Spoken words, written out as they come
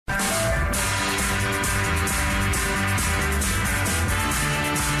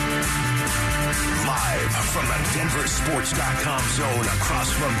DenverSports.com zone across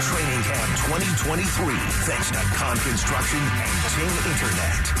from Training Camp 2023. Thanks to Con Construction and Ting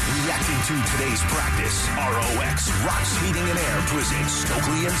Internet. Reacting to today's practice, ROX Rocks Heating and Air presents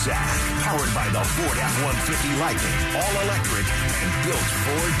Stokley and Zach. Powered by the Ford F-150 Lightning. All electric and built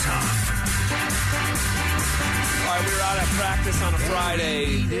Ford tough. All right, we were out at practice on a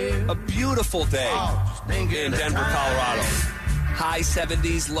Friday. A beautiful day in Denver, Colorado. High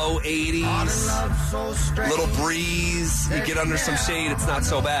 70s, low 80s, little breeze. You get under some shade, it's not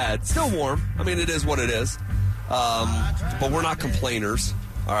so bad. Still warm. I mean, it is what it is. But we're not complainers,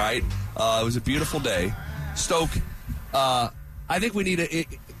 all right? It was a beautiful day. Stoke, I think we need an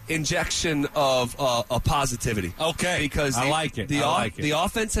injection of positivity. Okay, because I like it. The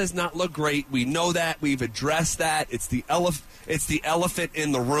offense has not looked great. We know that. We've addressed that. It's the elephant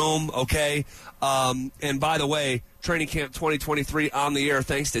in the room, okay? And by the way, Training Camp 2023 on the air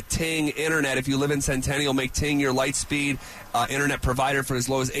thanks to Ting Internet. If you live in Centennial, make Ting your Lightspeed internet provider for as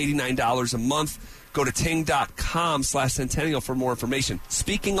low as $89 a month. Go to ting.com/Centennial for more information.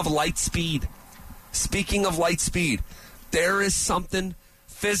 Speaking of Lightspeed, there is something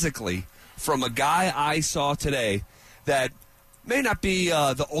physically from a guy I saw today that may not be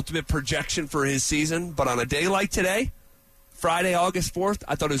the ultimate projection for his season, but on a day like today, Friday, August 4th,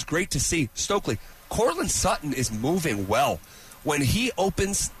 I thought it was great to see Stokley. Cortland Sutton is moving well. When he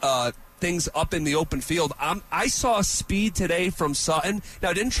opens things up in the open field, I saw speed today from Sutton.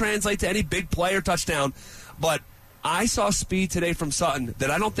 Now, it didn't translate to any big play or touchdown, but I saw speed today from Sutton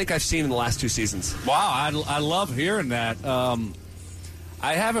that I don't think I've seen in the last two seasons. Wow, I love hearing that.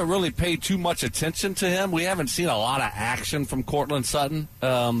 I haven't really paid too much attention to him. We haven't seen a lot of action from Cortland Sutton.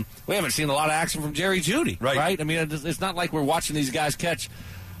 We haven't seen a lot of action from Jerry Jeudy, right? I mean, it's not like we're watching these guys catch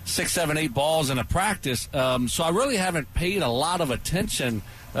 6, 7, 8 balls in a practice. So I really haven't paid a lot of attention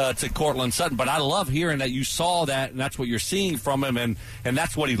to Cortland Sutton, but I love hearing that you saw that, and that's what you're seeing from him, and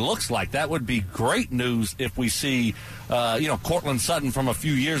that's what he looks like. That would be great news if we see, Cortland Sutton from a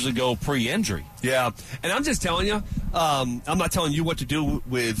few years ago pre-injury. Yeah, and I'm just telling you, I'm not telling you what to do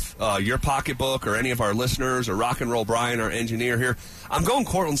with your pocketbook or any of our listeners or Rock and Roll Brian, our engineer here. I'm going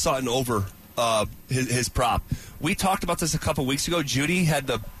Cortland Sutton over his prop. We talked about this a couple weeks ago. Jeudy had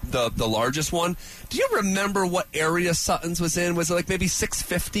the largest one. Do you remember what area Sutton's was in? Was it like maybe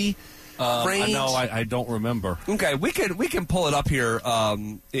 650 range? No, I don't remember. Okay, we can pull it up here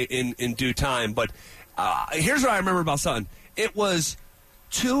in due time. But here's what I remember about Sutton. It was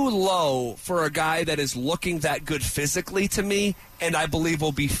too low for a guy that is looking that good physically to me, and I believe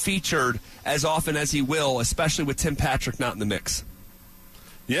will be featured as often as he will, especially with Tim Patrick not in the mix.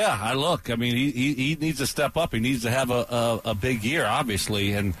 Yeah, I mean, he needs to step up. He needs to have a big year,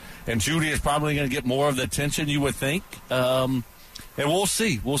 obviously, and Jeudy is probably going to get more of the attention, you would think. And we'll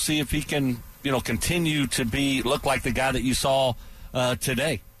see. We'll see if he can, continue to look like the guy that you saw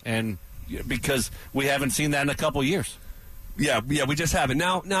today, and because we haven't seen that in a couple years. Yeah, we just haven't.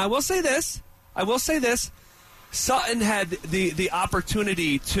 Now I will say this. Sutton had the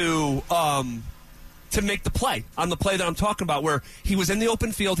opportunity to make the play on the play that I'm talking about, where he was in the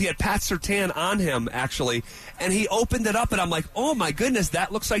open field. He had Pat Surtain on him, actually, and he opened it up, and I'm like, oh, my goodness,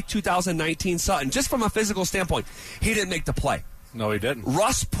 that looks like 2019 Sutton. Just from a physical standpoint, he didn't make the play. No, he didn't.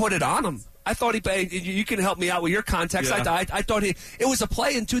 Russ put it on him. I thought you can help me out with your context. Yeah. I thought it was a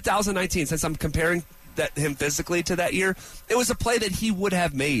play in 2019, since I'm comparing him physically to that year. It was a play that he would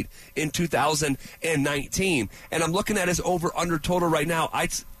have made in 2019. And I'm looking at his over-under total right now. I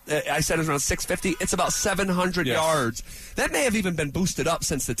said it was around 650. It's about 700 yards. That may have even been boosted up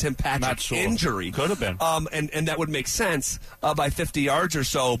since the Tim Patrick injury. Could have been. And that would make sense by 50 yards or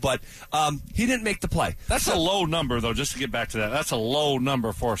so. But he didn't make the play. That's a low number, though, just to get back to that. That's a low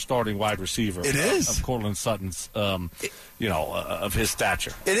number for a starting wide receiver. It is. Of Cortland Sutton's, of his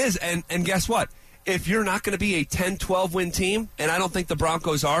stature. It is. And guess what? If you're not going to be a 10-12 win team, and I don't think the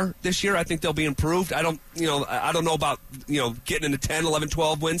Broncos are this year, I think they'll be improved. I don't know about, getting into 10, 11,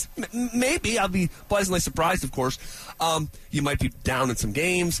 12 wins. Maybe. I'll be pleasantly surprised, of course. You might be down in some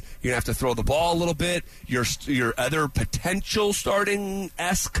games. You're going to have to throw the ball a little bit. Your other potential starting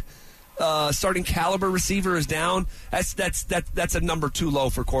caliber receiver is down. That's a number too low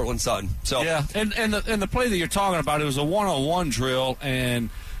for Cortland Sutton. So yeah, and the play that you're talking about, it was a one-on-one drill,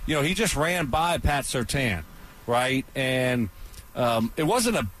 and he just ran by Pat Surtain, right? And it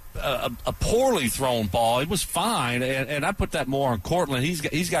wasn't a poorly thrown ball. It was fine, and I put that more on Cortland.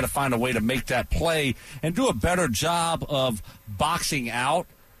 He's got to find a way to make that play and do a better job of boxing out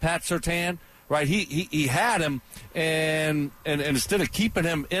Pat Surtain, right? He had him, and instead of keeping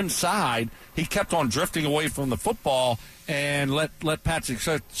him inside, he kept on drifting away from the football and let Patrick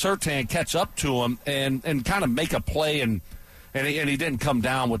Surtain catch up to him and kind of make a play, and he didn't come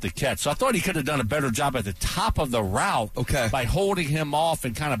down with the catch. So I thought he could have done a better job at the top of the route by holding him off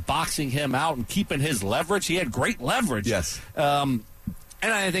and kind of boxing him out and keeping his leverage. He had great leverage. Yes.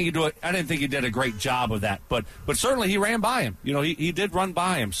 And I didn't think he did a great job of that, but certainly he ran by him. You know, he did run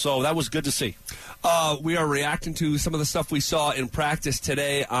by him, so that was good to see. We are reacting to some of the stuff we saw in practice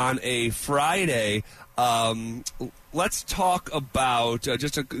today on a Friday. Let's talk about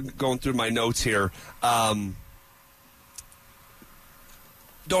just going through my notes here. Don't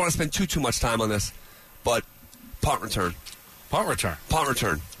want to spend too much time on this, but punt return. I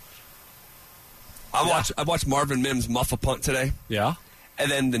watched Marvin Mims muff a punt today. Yeah. And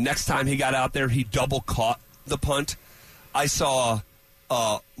then the next time he got out there, he double caught the punt. I saw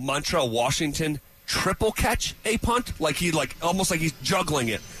Montrell Washington triple catch a punt, almost like he's juggling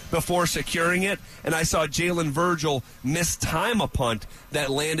it before securing it. And I saw Jalen Virgil mistime a punt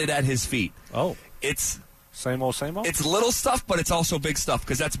that landed at his feet. Oh, it's same old. It's little stuff, but it's also big stuff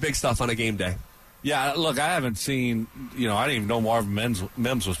because that's big stuff on a game day. Yeah, look, I haven't seen. I didn't even know Marvin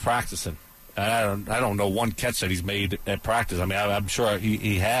Mims was practicing. I don't know one catch that he's made at practice. I mean, I'm sure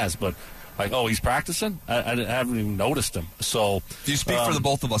he has, but he's practicing? I haven't even noticed him. So, do you speak for the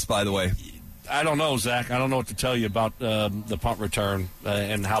both of us, by the way? I don't know, Zach. I don't know what to tell you about the punt return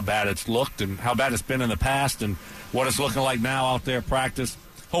and how bad it's looked and how bad it's been in the past and what it's looking like now out there at practice.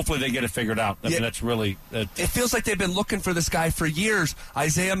 Hopefully they get it figured out. I mean, that's really... it feels like they've been looking for this guy for years.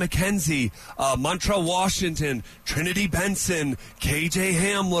 Isaiah McKenzie, Montrell Washington, Trinity Benson, KJ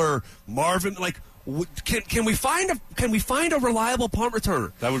Hamler, Marvin... Can we find a reliable punt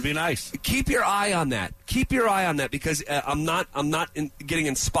returner? That would be nice. Keep your eye on that. Because I'm not getting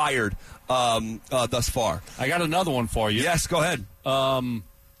inspired thus far. I got another one for you. Yes, go ahead.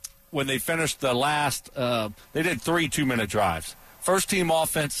 When they finished the last... they did 3 2-minute drives. First team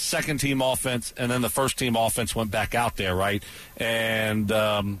offense, second team offense, and then the first team offense went back out there, right? And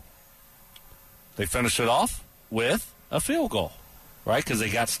they finished it off with a field goal, right? Because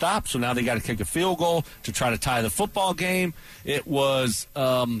they got stopped, so now they got to kick a field goal to try to tie the football game. It was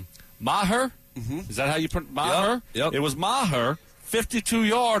Maher. Mm-hmm. Is that how you put Maher? Yep. It was Maher,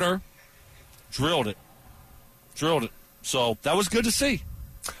 52-yarder, drilled it. So that was good to see.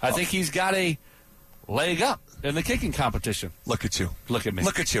 I think he's got a leg up in the kicking competition. Look at you. Look at me.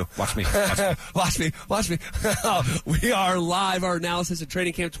 Look at you. Watch me. Watch me. We are live. Our analysis of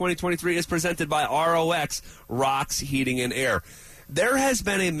Training Camp 2023 is presented by ROX, Rocks Heating and Air. There has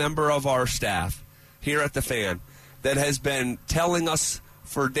been a member of our staff here at the Fan that has been telling us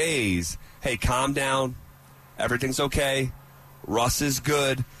for days, hey, calm down. Everything's okay. Russ is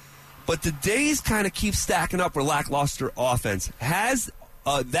good. But the days kind of keep stacking up for lackluster offense. Has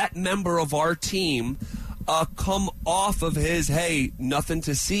that member of our team come off of his, hey, nothing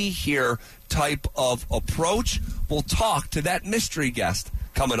to see here type of approach? We'll talk to that mystery guest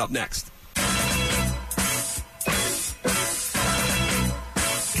coming up next.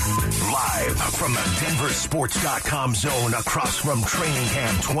 Live from the DenverSports.com zone across from Training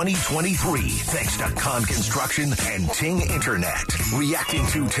Camp 2023, thanks to Con Construction and Ting Internet. Reacting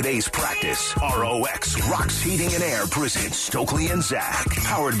to today's practice, ROX Rocks Heating and Air presents Stokley and Zach.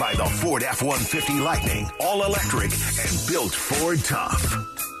 Powered by the Ford F-150 Lightning, all electric and built Ford tough.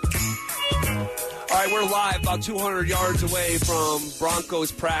 All right, we're live about 200 yards away from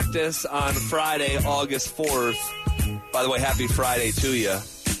Broncos practice on Friday, August 4th. By the way, happy Friday to you.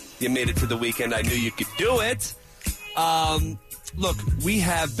 You made it to the weekend. I knew you could do it. Look, we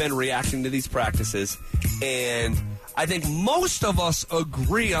have been reacting to these practices, and I think most of us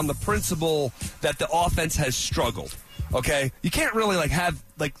agree on the principle that the offense has struggled. Okay? You can't really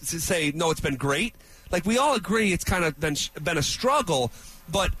say, no, it's been great. We all agree it's kind of been a struggle,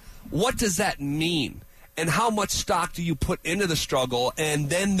 but what does that mean? And how much stock do you put into the struggle? And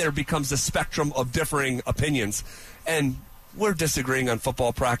then there becomes a spectrum of differing opinions. And we're disagreeing on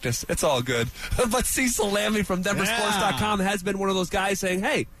football practice. It's all good. But Cecil Lamley from DenverSports.com has been one of those guys saying,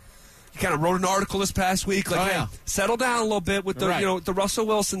 hey, you kind of wrote an article this past week, hey, settle down a little bit with the the Russell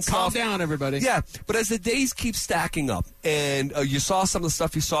Wilson stuff. Calm down, everybody. Yeah, but as the days keep stacking up, and you saw some of the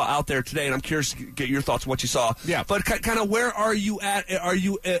stuff you saw out there today, and I'm curious to get your thoughts on what you saw. Yeah. But kind of where are you at? Are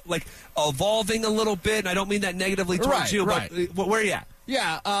you evolving a little bit? And I don't mean that negatively towards you, but where are you at?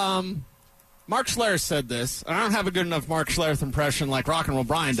 Yeah, Mark Schlereth said this. I don't have a good enough Mark Schlereth impression like Rock and Roll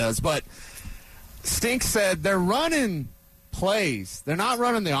Brian does, but Stink said they're running plays. They're not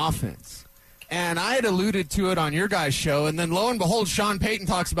running the offense. And I had alluded to it on your guys' show, and then lo and behold, Sean Payton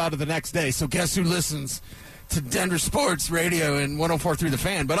talks about it the next day. So guess who listens to Denver Sports Radio and 104 through the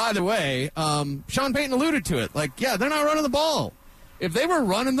Fan? But either way, Sean Payton alluded to it. Like, yeah, they're not running the ball. If they were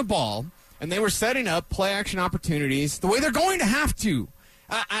running the ball and they were setting up play-action opportunities the way they're going to have to,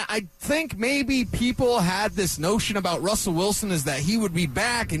 I think maybe people had this notion about Russell Wilson is that he would be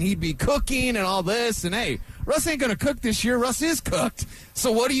back and he'd be cooking and all this. And, hey, Russ ain't going to cook this year. Russ is cooked.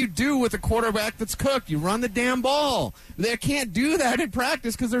 So what do you do with a quarterback that's cooked? You run the damn ball. They can't do that in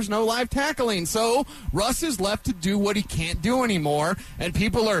practice because there's no live tackling. So Russ is left to do what he can't do anymore, and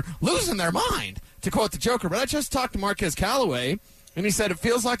people are losing their mind, to quote the Joker. But I just talked to Marquez Callaway, and he said, it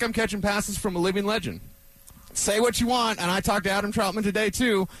feels like I'm catching passes from a living legend. Say what you want, and I talked to Adam Troutman today,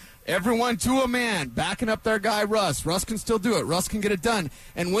 too. Everyone to a man, backing up their guy, Russ. Russ can still do it. Russ can get it done.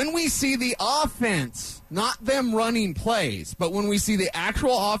 And when we see the offense, not them running plays, but when we see the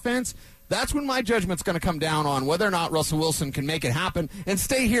actual offense, that's when my judgment's going to come down on whether or not Russell Wilson can make it happen and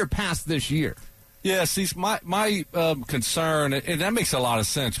stay here past this year. Yeah, see, my concern, and that makes a lot of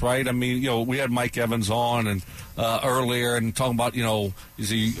sense, right? I mean, we had Mike Evans on and earlier and talking about,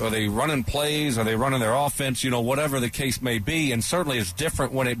 are they running plays? Are they running their offense? Whatever the case may be. And certainly it's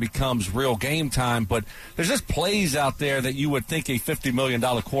different when it becomes real game time. But there's just plays out there that you would think a $50 million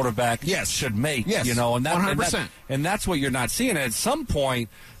quarterback should make. Yes, and 100%. And that's what you're not seeing. At some point,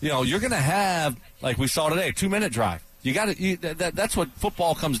 you're going to have, like we saw today, a 2-minute drive. You got to. That's what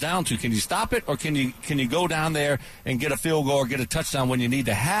football comes down to. Can you stop it, or can you go down there and get a field goal or get a touchdown when you need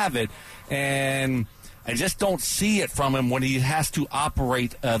to have it? And I just don't see it from him when he has to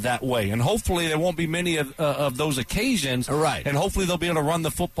operate that way. And hopefully there won't be many of those occasions. Right. And hopefully they'll be able to run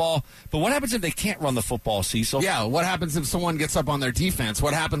the football. But what happens if they can't run the football, Cecil? Yeah, what happens if someone gets up on their defense?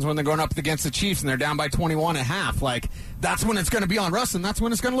 What happens when they're going up against the Chiefs and they're down by 21 at half? Like, that's when it's going to be on Russ, and that's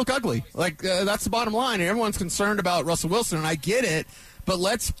when it's going to look ugly. Like, that's the bottom line. And everyone's concerned about Russell Wilson, and I get it. But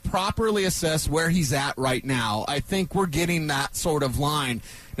let's properly assess where he's at right now. I think we're getting that sort of line.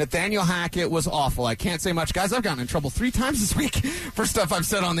 Nathaniel Hackett was awful. I can't say much. Guys, I've gotten in trouble 3 times this week for stuff I've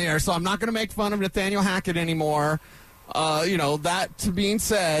said on the air, so I'm not going to make fun of Nathaniel Hackett anymore. That to being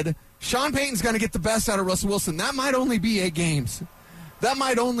said, Sean Payton's going to get the best out of Russell Wilson. That might only be 8 games. That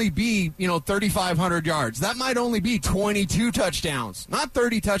might only be, 3,500 yards. That might only be 22 touchdowns. Not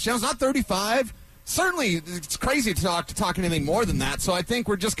 30 touchdowns, not 35. Certainly, it's crazy to talk anything more than that. So I think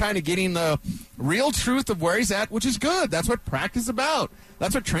we're just kind of getting the real truth of where he's at, which is good. That's what practice is about.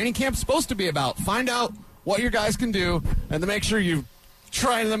 That's what training camp's supposed to be about. Find out what your guys can do, and to make sure you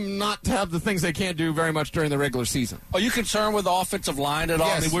try them not to have the things they can't do very much during the regular season. Are you concerned with the offensive line at all?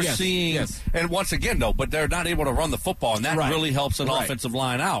 Yes, I mean, we're seeing, and once again, though, but they're not able to run the football, and that really helps an offensive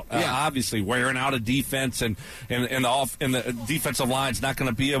line out. Obviously, wearing out a defense, and the defensive line's not going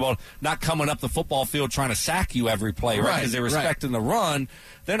to be able, not coming up the football field trying to sack you every play, right? Because they're respecting the run.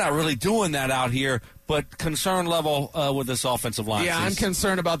 They're not really doing that out here. But concern level with this offensive line. Yeah, I'm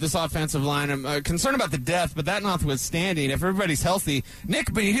concerned about this offensive line. I'm concerned about the depth, but that notwithstanding, if everybody's healthy,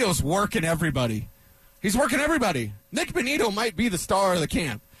 Nick Benito's working everybody. He's working everybody. Nick Benito might be the star of the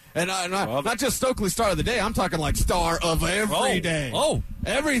camp. And not just Stokley star of the day. I'm talking like star of every day. Oh.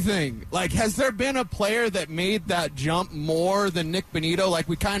 Everything. Like, has there been a player that made that jump more than Nick Benito? Like,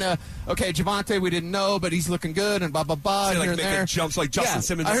 we kind of, Javonte we didn't know, but he's looking good and blah, blah, blah. Like making jumps like Justin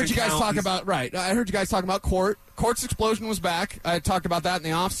Simmons. I heard you guys talk about, I heard you guys talking about Court. Court's explosion was back. I talked about that in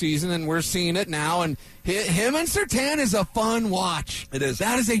the offseason, and we're seeing it now. And him and Surtain is a fun watch. It is.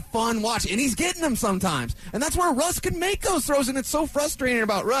 That is a fun watch, and he's getting them sometimes. And that's where Russ can make those throws, and it's so frustrating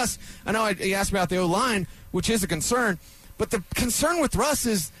about Russ. I know he asked about the O-line, which is a concern. But the concern with Russ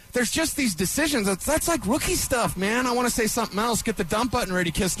is there's just these decisions. That's like rookie stuff, man. I want to say something else. Get the dump button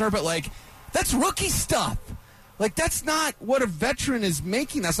ready, Kistner. But, that's rookie stuff. That's not what a veteran is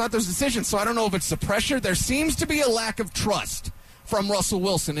making. That's not those decisions. So I don't know if it's the pressure. There seems to be a lack of trust from Russell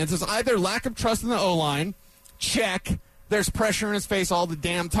Wilson. It's either lack of trust in the O-line, check, there's pressure in his face all the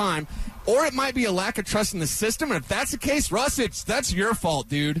damn time, or it might be a lack of trust in the system. And if that's the case, Russ, that's your fault,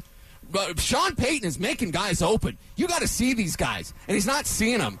 dude. But Sean Payton is making guys open. You got to see these guys, and he's not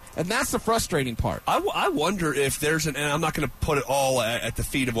seeing them, and that's the frustrating part. I wonder if there's and I'm not going to put it all at the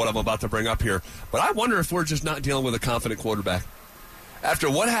feet of what I'm about to bring up here, but I wonder if we're just not dealing with a confident quarterback.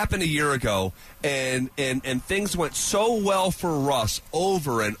 After what happened a year ago, and things went so well for Russ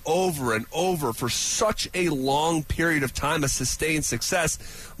over and over and over for such a long period of time of sustained success,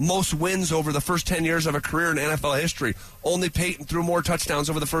 most wins over the first 10 years of a career in NFL history. Only Peyton threw more touchdowns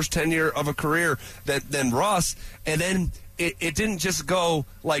over the first 10 years of a career than Russ, and then it didn't just go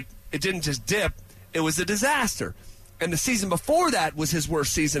it didn't just dip. It was a disaster. And the season before that was his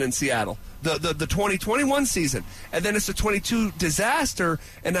worst season in Seattle, the 2021 season. And then it's a 22 disaster,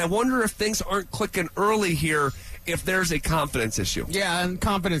 and I wonder if things aren't clicking early here, if there's a confidence issue. Yeah, and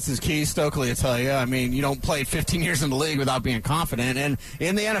confidence is key, Stokley, I tell you. I mean, you don't play 15 years in the league without being confident. And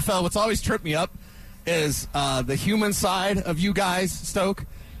in the NFL, what's always tripped me up is the human side of you guys, Stoke,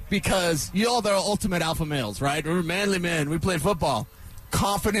 because you all the ultimate alpha males, right? We're manly men. We play football.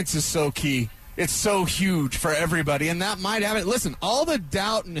 Confidence is so key. It's so huge for everybody, and that might have it. Listen, all the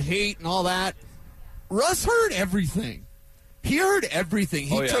doubt and hate and all that, Russ heard everything. He heard everything.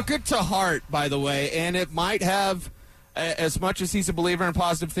 He took it to heart, by the way, and it might have, as much as he's a believer in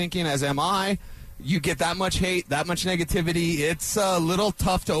positive thinking, as am I, you get that much hate, that much negativity, it's a little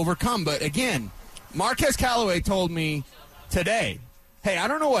tough to overcome. But again, Marquez Callaway told me today, hey, I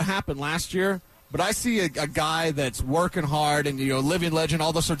don't know what happened last year, but I see a guy that's working hard and, living legend,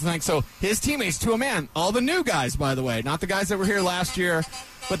 all those sorts of things. So his teammates, to a man, all the new guys, by the way, not the guys that were here last year,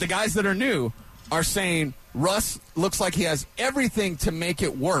 but the guys that are new, are saying Russ looks like he has everything to make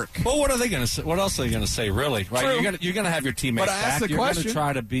it work. Well, what are they going to say? What else are they going to say, really? Right? True. You're going to have your teammates back. You're going to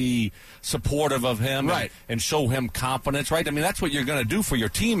try to be supportive of him and show him confidence, right? I mean, that's what you're going to do for your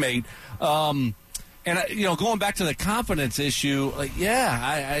teammate. And going back to the confidence issue,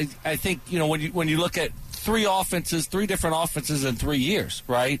 I think when you look at three different offenses in 3 years,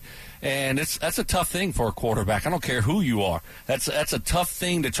 right? And that's a tough thing for a quarterback. I don't care who you are. That's a tough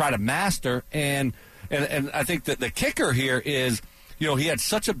thing to try to master. And I think that the kicker here is, he had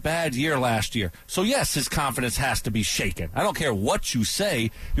such a bad year last year. So, yes, his confidence has to be shaken. I don't care what you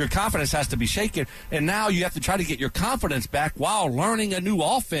say. Your confidence has to be shaken. And now you have to try to get your confidence back while learning a new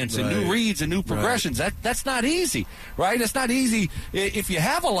offense and new reads and new progressions. That's not easy, right? It's not easy if you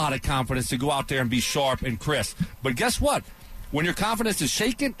have a lot of confidence to go out there and be sharp and crisp. But guess what? When your confidence is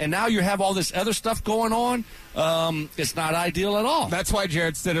shaken and now you have all this other stuff going on, it's not ideal at all. That's why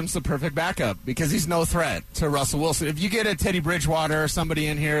Jarrett Stidham's the perfect backup, because he's no threat to Russell Wilson. If you get a Teddy Bridgewater or somebody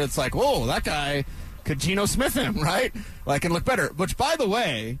in here, it's like, whoa, that guy could Geno Smith him, right? And look better. Which, by the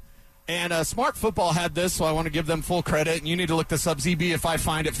way, and Smart Football had this, so I want to give them full credit. And you need to look this up. ZB, if I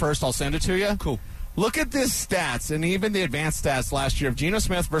find it first, I'll send it to you. Cool. Look at this stats, and even the advanced stats last year of Geno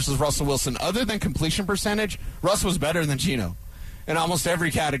Smith versus Russell Wilson. Other than completion percentage, Russ was better than Geno in almost every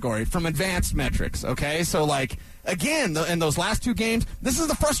category from advanced metrics, okay? So, again, in those last two games, this is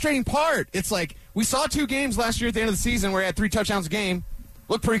the frustrating part. It's like we saw 2 games last year at the end of the season where he had 3 touchdowns a game.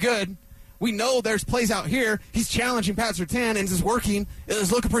 Looked pretty good. We know there's plays out here. He's challenging Pat Surtain, and it's working.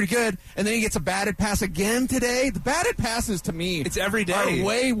 It's looking pretty good. And then he gets a batted pass again today. The batted passes, to me, it's every day, are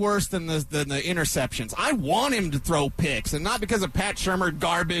way worse than the interceptions. I want him to throw picks, and not because of Pat Shurmur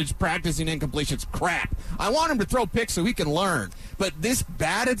garbage practicing incompletions crap. I want him to throw picks so he can learn. But this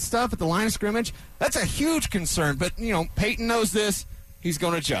batted stuff at the line of scrimmage, that's a huge concern. But, Peyton knows this. He's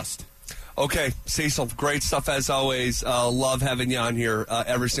going to adjust. Okay, Cecil, great stuff as always. Love having you on here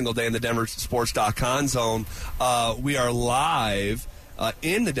every single day in the DenverSports.com zone. We are live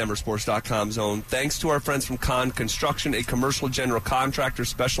in the DenverSports.com zone thanks to our friends from Kahn Construction, a commercial general contractor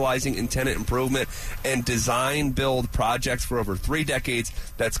specializing in tenant improvement and design build projects for over 3 decades.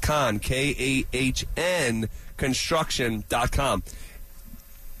 That's Kahn, Kahn, construction.com.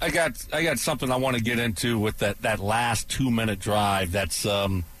 I got something I want to get into with that last 2-minute drive. That's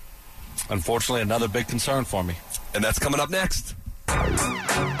unfortunately another big concern for me. And that's coming up next.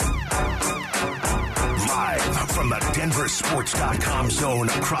 Live from the DenverSports.com zone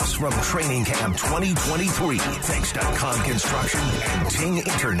across from Training Camp 2023. Thanks to Kahn Construction and Ting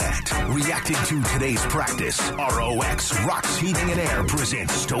Internet. Reacting to today's practice, ROX Rocks Heating and Air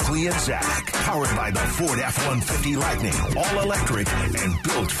presents Stokley and Zach. Powered by the Ford F-150 Lightning. All electric and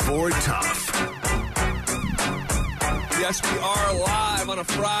built Ford tough. Yes, we are live on a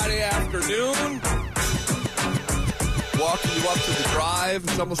Friday afternoon. Walking you up to the drive.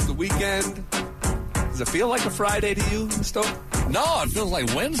 It's almost the weekend. Does it feel like a Friday to you, Stoke? No, it feels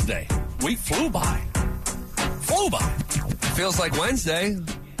like Wednesday. Week flew by. Feels like Wednesday.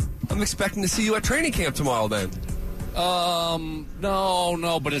 I'm expecting to see you at training camp tomorrow then.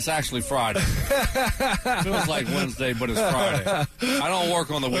 No, but it's actually Friday. Feels like Wednesday, but it's Friday. I don't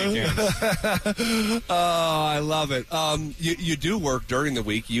work on the weekends. Oh, I love it. You do work during the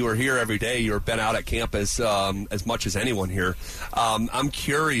week. You are here every day. You've been out at campus as much as anyone here. I'm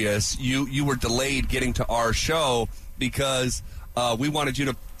curious. You were delayed getting to our show because we wanted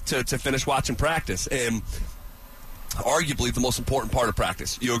you to finish watching practice. And arguably the most important part of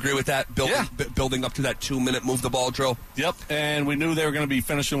practice. You agree with that? Building up to that 2-minute move the ball drill? Yep, and we knew they were going to be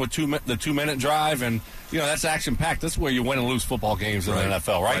finishing with the 2-minute drive, and that's action-packed. That's where you win and lose football games in the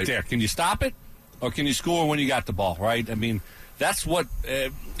NFL, right there. Can you stop it? or can you score when you got the ball, right? I mean, that's what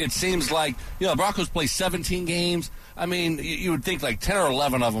it seems like. The Broncos play 17 games. I mean, you would think like 10 or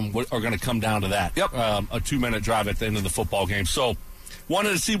 11 of them are going to come down to that. Yep. A 2-minute drive at the end of the football game. So wanted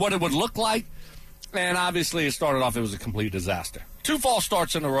to see what it would look like, and obviously it started off, it was a complete disaster. 2 false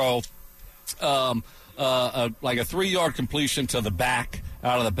starts in a row, like a 3-yard completion to the back,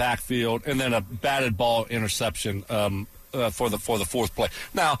 out of the backfield, and then a batted ball interception for the fourth play.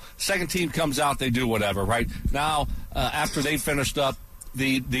 Now, second team comes out, they do whatever, right? Now, after they finished up,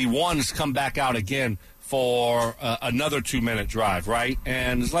 the ones come back out again for another 2-minute drive, right?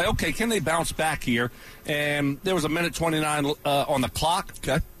 And it's like, okay, can they bounce back here? And there was 1:29 on the clock.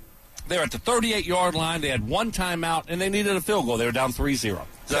 Okay. They were at the 38-yard line. They had 1 timeout, and they needed a field goal. They were down 3-0.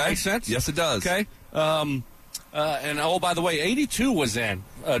 Does that make sense? Yes, it does. Okay. And, by the way, 82 was in.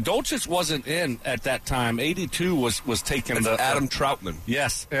 Dolchich wasn't in at that time. 82 was taken. That's Adam Troutman.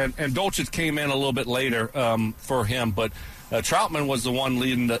 Yes, and Dolchich came in a little bit later for him, but Troutman was the one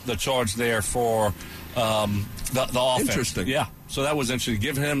leading the charge there for the offense. Interesting. Yeah, so that was interesting.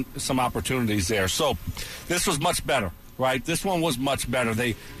 Give him some opportunities there. So this was much better, right? This one was much better.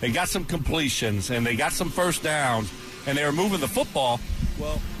 They got some completions, and they got some first downs, and they were moving the football.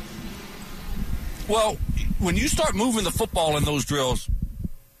 Well, when you start moving the football in those drills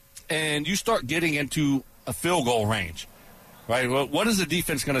and you start getting into a field goal range, right, well, what is the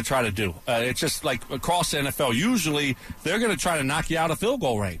defense going to try to do? It's just like across the NFL. Usually they're going to try to knock you out of field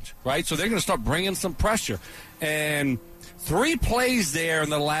goal range, right? So they're going to start bringing some pressure. And 3 plays there in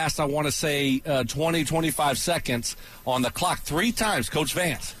the last, I want to say, 20, 25 seconds on the clock. 3 times, Coach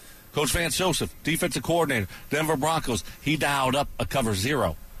Vance Joseph, defensive coordinator, Denver Broncos, he dialed up a cover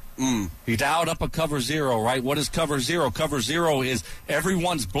 0. He dialed up a cover 0, right? What is cover 0? Cover 0 is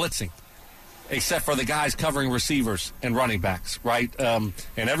everyone's blitzing except for the guys covering receivers and running backs, right? And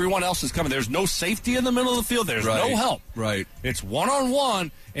everyone else is coming. There's no safety in the middle of the field. There's no help. Right. It's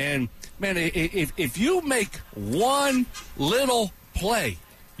one-on-one. And, man, if you make one little play,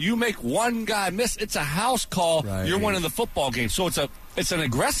 you make one guy miss, it's a house call. Right. You're winning the football game. So it's an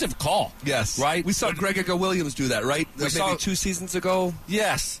aggressive call. Yes. Right? We saw Greg Williams do that, right? Maybe 2 seasons ago.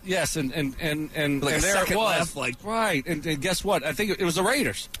 Yes. And like there it was. Left, right. And guess what? I think it was the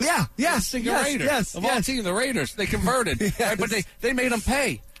Raiders. Yeah. Yes. Raiders. Yes. Of all teams, the Raiders. They converted. Yes. Right? But they made them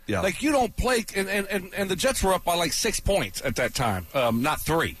pay. Yeah. Like, you don't play. And the Jets were up by like 6 points at that time, not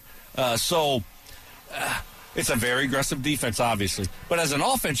 3. It's a very aggressive defense, obviously. But as an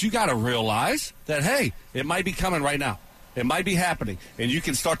offense, you got to realize that, hey, it might be coming right now. It might be happening. And you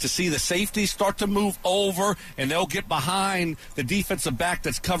can start to see the safeties start to move over, and they'll get behind the defensive back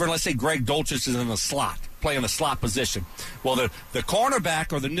that's covering. Let's say Greg Dolchich is in the slot, playing the slot position. Well, the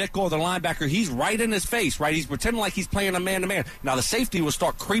cornerback or the nickel or the linebacker, he's right in his face, right? He's pretending like he's playing a man-to-man. Now, the safety will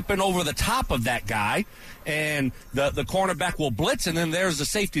start creeping over the top of that guy, and the cornerback will blitz, and then there's the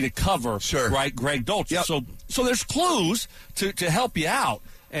safety to cover, right, Greg Dolchich. Yep. So there's clues to help you out,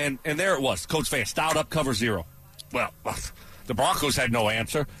 and there it was. Coach Vance dialed up cover 0. Well, the Broncos had no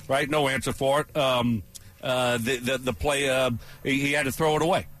answer, right? No answer for it. The play, he had to throw it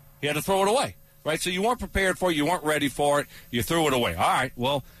away. Right? So you weren't prepared for it. You weren't ready for it. You threw it away. All right.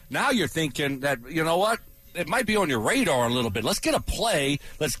 Well, now you're thinking that, you know what? It might be on your radar a little bit. Let's get a play.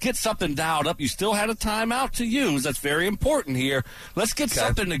 Let's get something dialed up. You still had a timeout to use. That's very important here. Let's get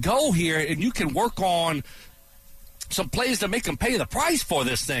something to go here, and you can work on some plays to make them pay the price for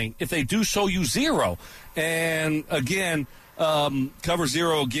this thing if they do show you 0. And again, cover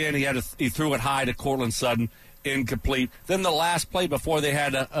 0 again. He threw it high to Cortland Sutton, incomplete. Then the last play before they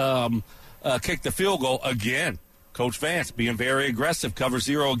had to kick the field goal again. Coach Vance being very aggressive. Cover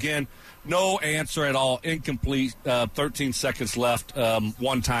 0 again. No answer at all. Incomplete. 13 seconds left. 1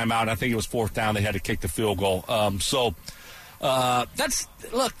 timeout. I think it was 4th down. They had to kick the field goal. Russ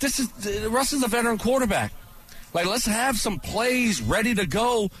is a veteran quarterback. Like, let's have some plays ready to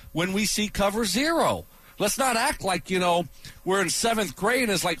go when we see cover 0. Let's not act like, we're in 7th grade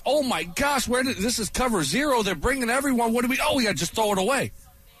and it's like, oh, my gosh, this is cover 0. They're bringing everyone. Just throw it away,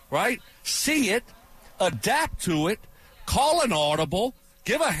 right? See it, adapt to it, call an audible,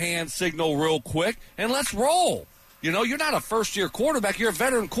 give a hand signal real quick, and let's roll. You're not a first-year quarterback. You're a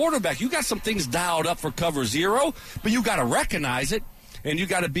veteran quarterback. You got some things dialed up for cover 0, but you got to recognize it. And you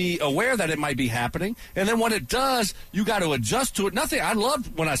got to be aware that it might be happening. And then when it does, you got to adjust to it. I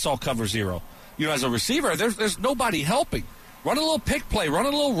loved when I saw cover 0. As a receiver, there's nobody helping. Run a little pick play, run a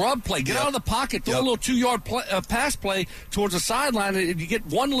little rub play, get out of the pocket, throw a little 2-yard pass play towards the sideline, and you get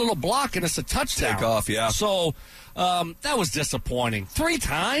one little block, and it's a touchdown. Take off, yeah. So that was disappointing. 3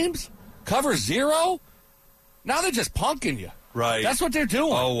 times? Cover 0? Now they're just punking you. Right. That's what they're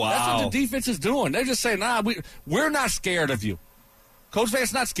doing. Oh, wow. That's what the defense is doing. They're just saying, nah, we're not scared of you. Coach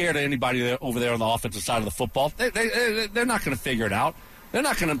Vance's not scared of anybody over there on the offensive side of the football. They're not going to figure it out. They're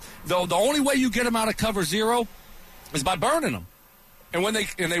not going to. The only way you get them out of cover zero is by burning them. And when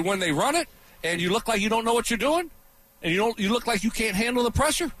they run it, and you look like you don't know what you're doing, and you look like you can't handle the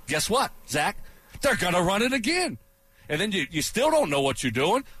pressure, guess what, Zach? They're going to run it again. And then you still don't know what you're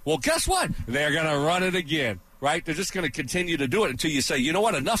doing. Well, guess what? They're going to run it again, right? They're just going to continue to do it until you say, you know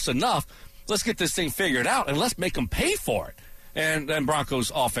what, enough's enough. Let's get this thing figured out, and let's make them pay for it. And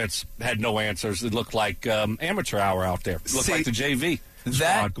Broncos offense had no answers. It looked like amateur hour out there. It looked like the JV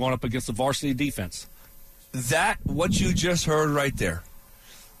squad going up against the varsity defense. That, what you just heard right there,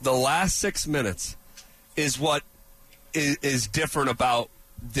 the last 6 minutes is what is different about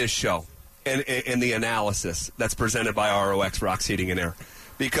this show and the analysis that's presented by ROX Rocks Heating and Air.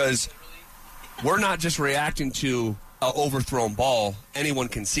 Because we're not just reacting to an overthrown ball. Anyone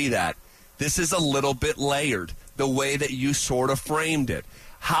can see that. This is a little bit layered, the way that you sort of framed it.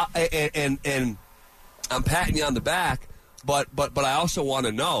 And I'm patting you on the back, but I also want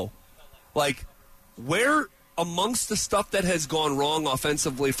to know, like, where amongst the stuff that has gone wrong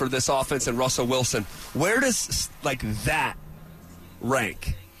offensively for this offense and Russell Wilson, where does that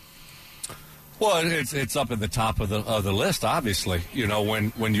rank? Well, it's up at the top of the list, obviously. You know,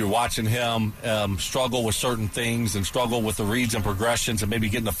 when you're watching him struggle with certain things and struggle with the reads and progressions and maybe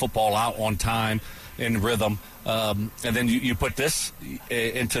getting the football out on time in rhythm, and then you put this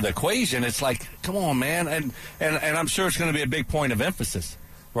into the equation, it's like, come on, man, and I'm sure it's going to be a big point of emphasis,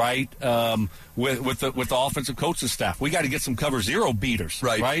 right? With the offensive coaching staff, we got to get some cover zero beaters,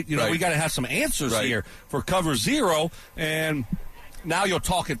 right? You know, we got to have some answers here for cover zero, and now you'll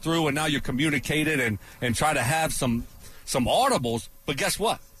talk it through, and now you communicate it and try to have some audibles. But guess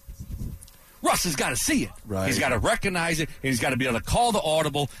what? Russ has got to see it. Right. He's got to recognize it, and he's got to be able to call the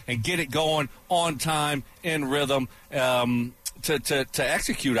audible and get it going on time, in rhythm, to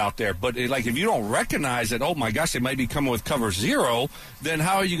execute out there. But like, if you don't recognize that, oh my gosh, they might be coming with cover zero, then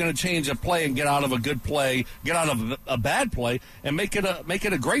how are you going to change a play and get out of a good play, get out of a bad play, and make it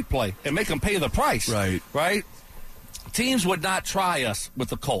a great play and make them pay the price? Right. Teams would not try us with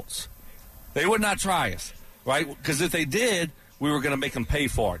the Colts. They would not try us, right? Because if they did, we were going to make them pay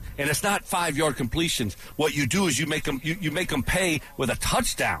for it. And it's not 5-yard completions. What you do is you make them pay with a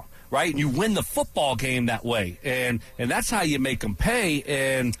touchdown, right? And you win the football game that way. And that's how you make them pay.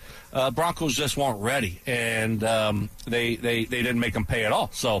 And Broncos just weren't ready. And they didn't make them pay at all.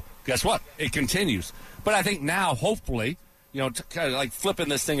 So guess what? It continues. But I think now, hopefully, you know, kind of like flipping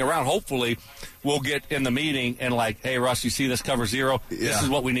this thing around, hopefully we'll get in the meeting and like, hey, Russ, you see this cover zero? Yeah. This is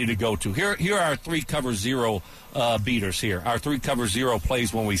what we need to go to. Here are our 3 cover zero beaters here, our 3 cover zero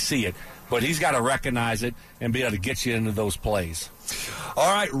plays when we see it. But he's got to recognize it and be able to get you into those plays.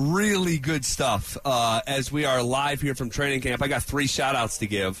 All right, really good stuff. As we are live here from training camp, I got 3 shout-outs to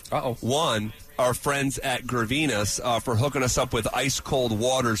give. One, our friends at Gravinas for hooking us up with ice-cold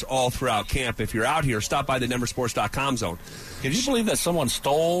waters all throughout camp. If you're out here, stop by the DenverSports.com zone. Can you believe that someone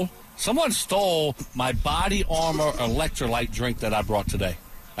stole my Body Armor electrolyte drink that I brought today?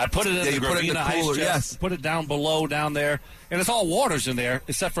 I put it in the Gravina ice chest, put it down below, down there, and it's all waters in there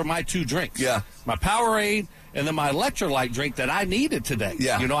except for my 2 drinks. Yeah. My Powerade and then my electrolyte drink that I needed today.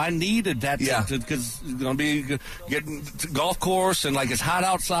 Yeah. You know, I needed that because it's going to be getting to golf course and, like, it's hot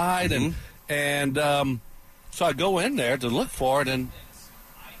outside. And so I go in there to look for it, and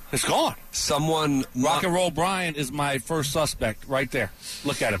it's gone. Rock and Roll Brian is my first suspect right there.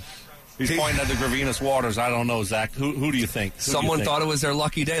 Look at him. He's pointing at the Gravinas waters. I don't know, Zach. Who do you think? Someone thought it was their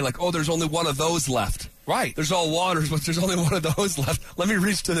lucky day. Like, oh, there's only one of those left. Right. There's all waters, but there's only one of those left. Let me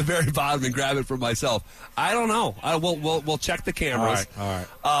reach to the very bottom and grab it for myself. I don't know. We'll check the cameras. All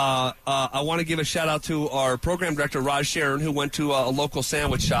right. I want to give a shout-out to our program director, Raj Sharon, who went to a local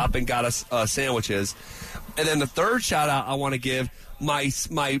sandwich shop and got us sandwiches. And then the third shout-out I want to give, my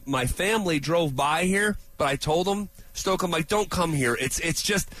family drove by here, but I told them, Stoke, I'm like, don't come here.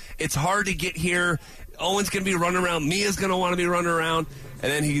 It's hard to get here. Owen's going to be running around. Mia's going to want to be running around.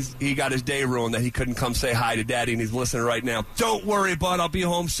 And then he got his day ruined that he couldn't come say hi to Daddy, and he's listening right now. Don't worry, bud. I'll be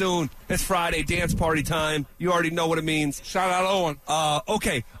home soon. It's Friday, dance party time. You already know what it means. Shout out Owen.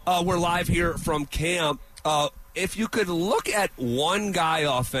 Okay, we're live here from camp. If you could look at one guy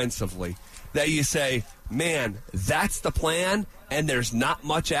offensively that you say, man, that's the plan, and there's not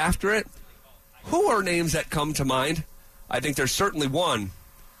much after it, who are names that come to mind? I think there's certainly one, and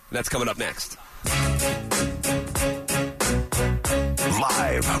that's coming up next.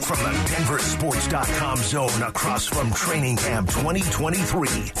 Live from the DenverSports.com zone across from Training Camp 2023.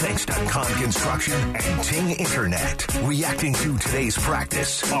 Thanks to Con Construction and Ting Internet. Reacting to today's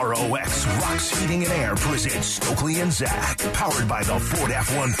practice, ROX Rocks Heating and Air presents Stokley and Zach. Powered by the Ford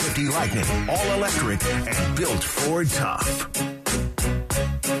F-150 Lightning. All electric and built Ford tough.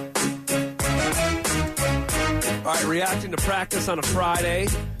 All right, reacting to practice on a Friday,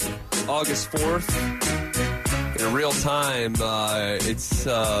 August 4th. In real time,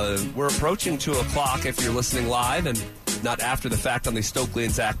 we're approaching 2 o'clock if you're listening live and not after the fact on the Stokley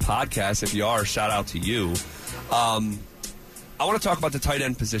and Zach podcast. If you are, shout out to you. I want to talk about the tight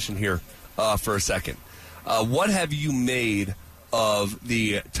end position here for a second. What have you made of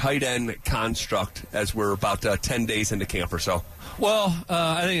the tight end construct as we're about 10 days into camp or so? Well,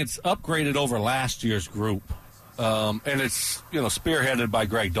 I think it's upgraded over last year's group. And it's, spearheaded by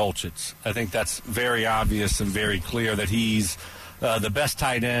Greg Dulcich. I think that's very obvious and very clear that he's the best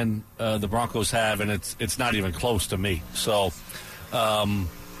tight end the Broncos have, and it's not even close to me. So,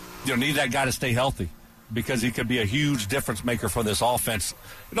 need that guy to stay healthy because he could be a huge difference maker for this offense.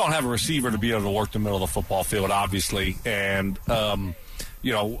 We don't have a receiver to be able to work the middle of the football field, obviously, and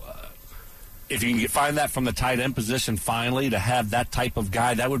if you can find that from the tight end position finally, to have that type of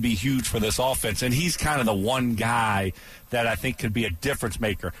guy, that would be huge for this offense. And he's kind of the one guy that I think could be a difference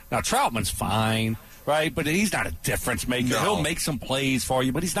maker. Now, Troutman's fine, right? But he's not a difference maker. No. He'll make some plays for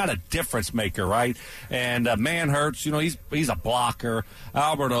you, but he's not a difference maker, right? And Manhurts, he's a blocker.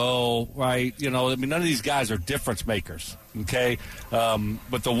 Albert O, right? None of these guys are difference makers, okay?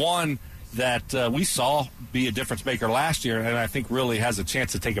 But the one that we saw be a difference maker last year, and I think really has a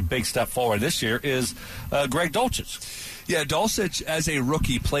chance to take a big step forward this year, is Greg Dulcich. Yeah, Dulcich as a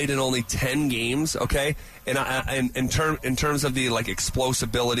rookie played in only 10 games. Okay, and in terms of the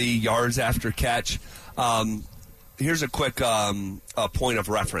explosibility, yards after catch. Here's a quick point of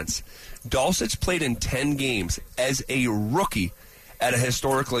reference. Dulcich played in 10 games as a rookie at a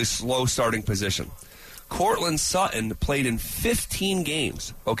historically slow starting position. Cortland Sutton played in 15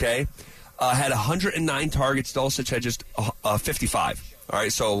 games. Okay. Had 109 targets. Dulcich had just 55. All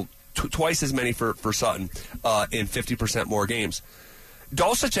right, so twice as many for Sutton in 50% more games.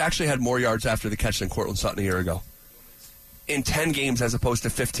 Dulcich actually had more yards after the catch than Cortland Sutton a year ago. In 10 games as opposed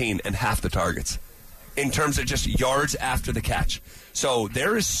to 15 and half the targets. In terms of just yards after the catch. So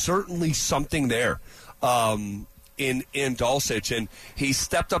there is certainly something there in Dulcich. And he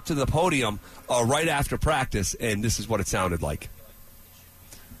stepped up to the podium right after practice, and this is what it sounded like.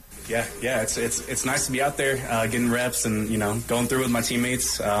 Yeah, it's nice to be out there getting reps and going through with my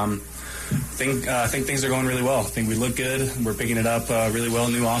teammates. I think things are going really well. I think we look good. We're picking it up really well.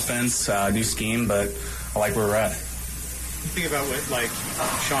 New offense, new scheme, but I like where we're at. You think about what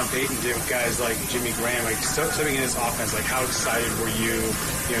Sean Payton did with guys like Jimmy Graham, stepping in his offense. How excited were you,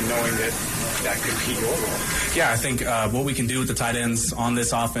 knowing that could be your role? Yeah, I think what we can do with the tight ends on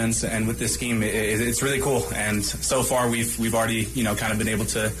this offense and with this scheme, it's really cool. And so far, we've already kind of been able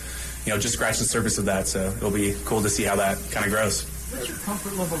to just scratch the surface of that. So it'll be cool to see how that kind of grows. What's your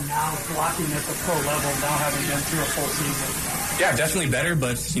comfort level now blocking at the pro level, now having been through a full season? Yeah, definitely better,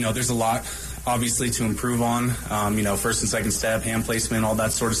 but there's a lot obviously to improve on. First and second step, hand placement, all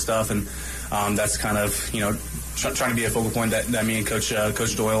that sort of stuff, and that's kind of trying to be a focal point that me and Coach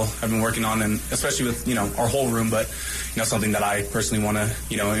Doyle have been working on, and especially with our whole room, but something that I personally want to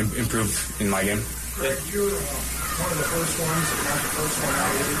improve in my game. Greg, you're one of the first ones, if not the first one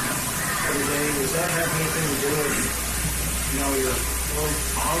out every day. Does that have anything to do with you're a little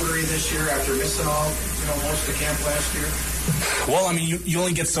hungry this year after missing all most of camp last year? Well, you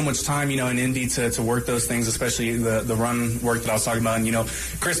only get so much time, in Indy to work those things, especially the run work that I was talking about. And,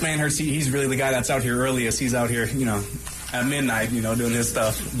 Chris Manhurst, he's really the guy that's out here earliest. He's out here, at midnight, doing his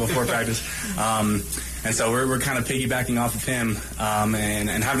stuff before practice. And so we're kind of piggybacking off of him.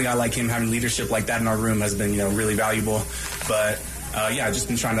 And having a guy like him, having leadership like that in our room has been, really valuable. But, I've just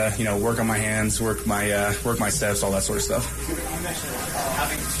been trying to, work on my hands, work my steps, all that sort of stuff. You mentioned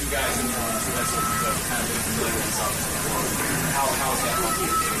having two guys in your room, so that's kind of been familiar with something. How has that helped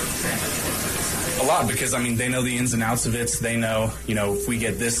you? A lot, because they know the ins and outs of it. They know, if we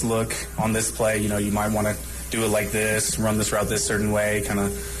get this look on this play, you might want to do it like this, run this route this certain way, kind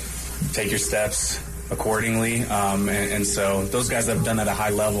of take your steps accordingly. And so those guys that have done that at a high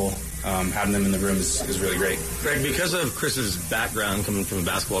level, having them in the room is really great. Greg, because of Chris's background coming from the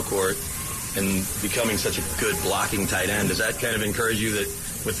basketball court and becoming such a good blocking tight end, does that kind of encourage you that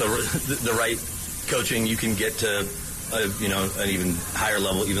with the right coaching you can get to an even higher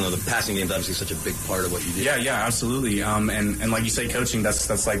level, even though the passing game is obviously such a big part of what you do. Yeah, absolutely. And like you say, coaching,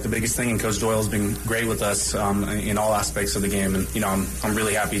 that's like the biggest thing. And Coach Doyle's been great with us in all aspects of the game. And, I'm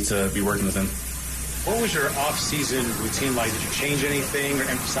really happy to be working with him. What was your off-season routine like? Did you change anything or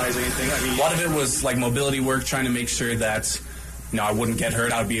emphasize anything? A lot of it was like mobility work, trying to make sure that I wouldn't get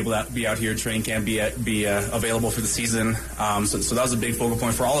hurt. I would be able to be out here, training camp, be available for the season. So that was a big focal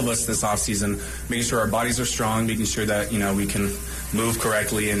point for all of us this offseason, making sure our bodies are strong, making sure that, we can move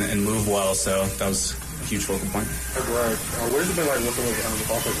correctly and move well. So that was a huge focal point. Right. What has it been like working with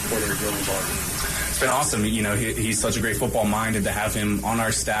the offensive coordinator, Gilman Barton? It's been awesome. He's such a great football mind, and to have him on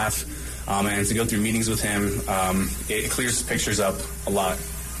our staff and to go through meetings with him, it clears pictures up a lot.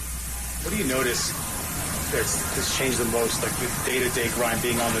 What do you notice that's changed the most, like the day-to-day grind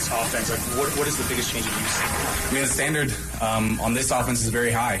being on this offense? Like, what is the biggest change that you've seen? The standard on this offense is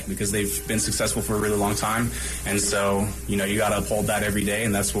very high because they've been successful for a really long time. And so, you got to uphold that every day,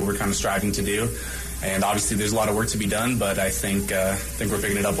 and that's what we're kind of striving to do. And obviously there's a lot of work to be done, but I think we're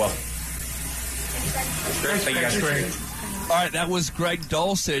picking it up well. Thank you, guys. Great. All right, that was Greg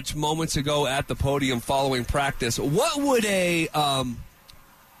Dulcich moments ago at the podium following practice. What would a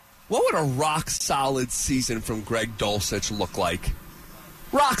rock-solid season from Greg Dulcich look like?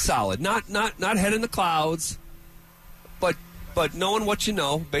 Rock solid, not head in the clouds, but knowing what you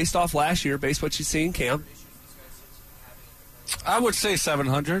know, based off last year, based what you see in camp. I would say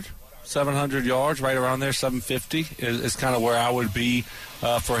 700 yards, right around there. 750 is kind of where I would be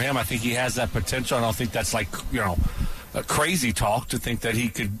for him. I think he has that potential. I don't think that's a crazy talk to think that he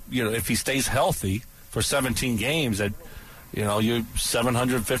could, if he stays healthy for 17 games, that your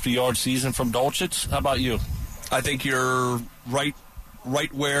 750-yard season from Dulcich. How about you? I think you're right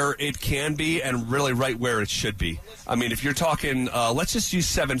where it can be, and really right where it should be. I mean, if you're talking, let's just use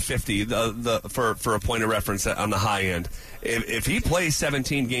 750 for a point of reference on the high end. If he plays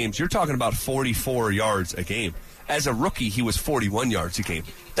 17 games, you're talking about 44 yards a game. As a rookie, he was 41 yards a game.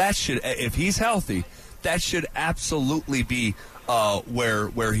 That should, if he's healthy, that should absolutely be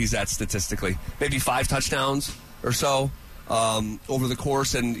where he's at statistically. Maybe 5 touchdowns or so over the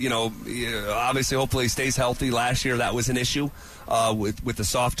course, and obviously, hopefully, he stays healthy. Last year, that was an issue with the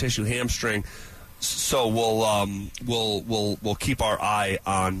soft tissue hamstring. So we'll keep our eye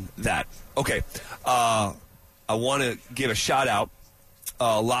on that. Okay, I want to give a shout out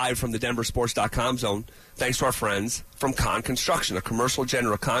live from the DenverSports.com zone. Thanks to our friends from Kahn Construction, a commercial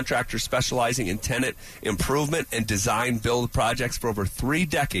general contractor specializing in tenant improvement and design build projects for over 3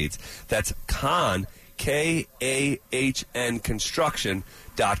 decades. That's Kahn, Kahn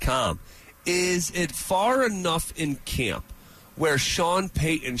Construction.com. Is it far enough in camp where Sean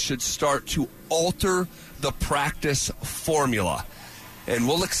Payton should start to alter the practice formula? And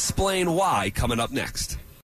we'll explain why coming up next.